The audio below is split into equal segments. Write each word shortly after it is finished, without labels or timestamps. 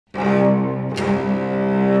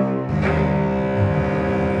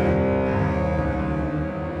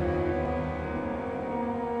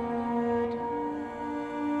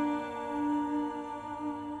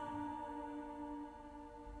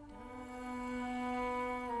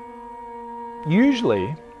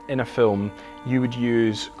Usually in a film you would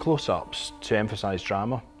use close-ups to emphasise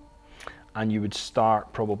drama, and you would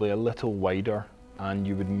start probably a little wider and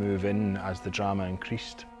you would move in as the drama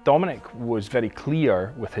increased. Dominic was very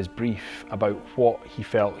clear with his brief about what he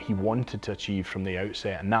felt he wanted to achieve from the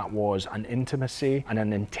outset, and that was an intimacy and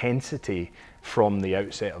an intensity from the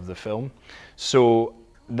outset of the film. So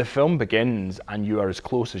the film begins and you are as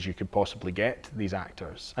close as you could possibly get to these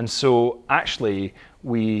actors. And so actually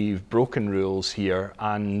we've broken rules here,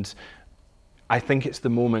 and I think it's the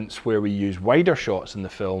moments where we use wider shots in the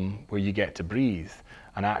film where you get to breathe.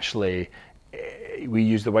 And actually we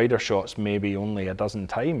use the wider shots maybe only a dozen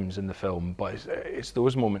times in the film, but it's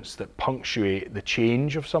those moments that punctuate the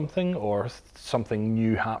change of something or something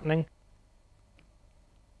new happening.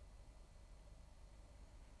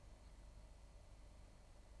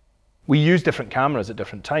 We use different cameras at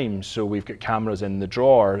different times, so we've got cameras in the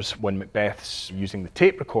drawers. When Macbeth's using the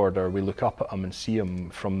tape recorder, we look up at them and see them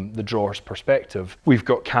from the drawer's perspective. We've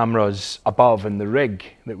got cameras above in the rig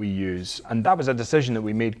that we use, and that was a decision that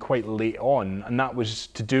we made quite late on, and that was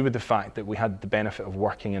to do with the fact that we had the benefit of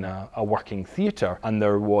working in a working theatre, and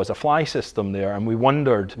there was a fly system there, and we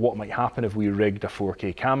wondered what might happen if we rigged a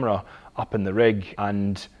 4K camera up in the rig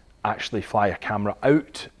and actually fly a camera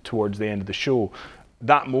out towards the end of the show.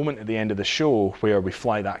 That moment at the end of the show where we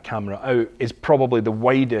fly that camera out is probably the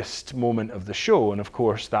widest moment of the show, and of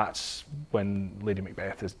course that's when Lady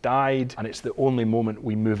Macbeth has died, and it's the only moment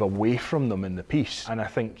we move away from them in the piece, and I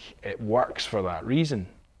think it works for that reason.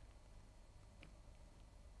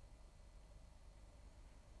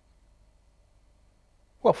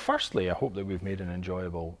 Well, firstly, I hope that we've made an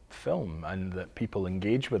enjoyable film and that people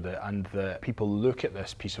engage with it, and that people look at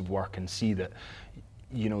this piece of work and see that,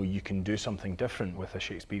 you know, you can do something different with a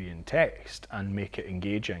Shakespearean text and make it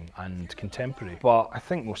engaging and contemporary. But I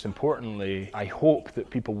think most importantly, I hope that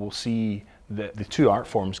people will see that the two art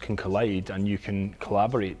forms can collide and you can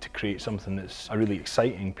collaborate to create something that's a really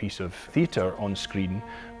exciting piece of theatre on screen.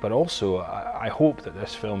 But also, I hope that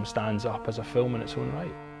this film stands up as a film in its own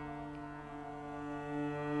right.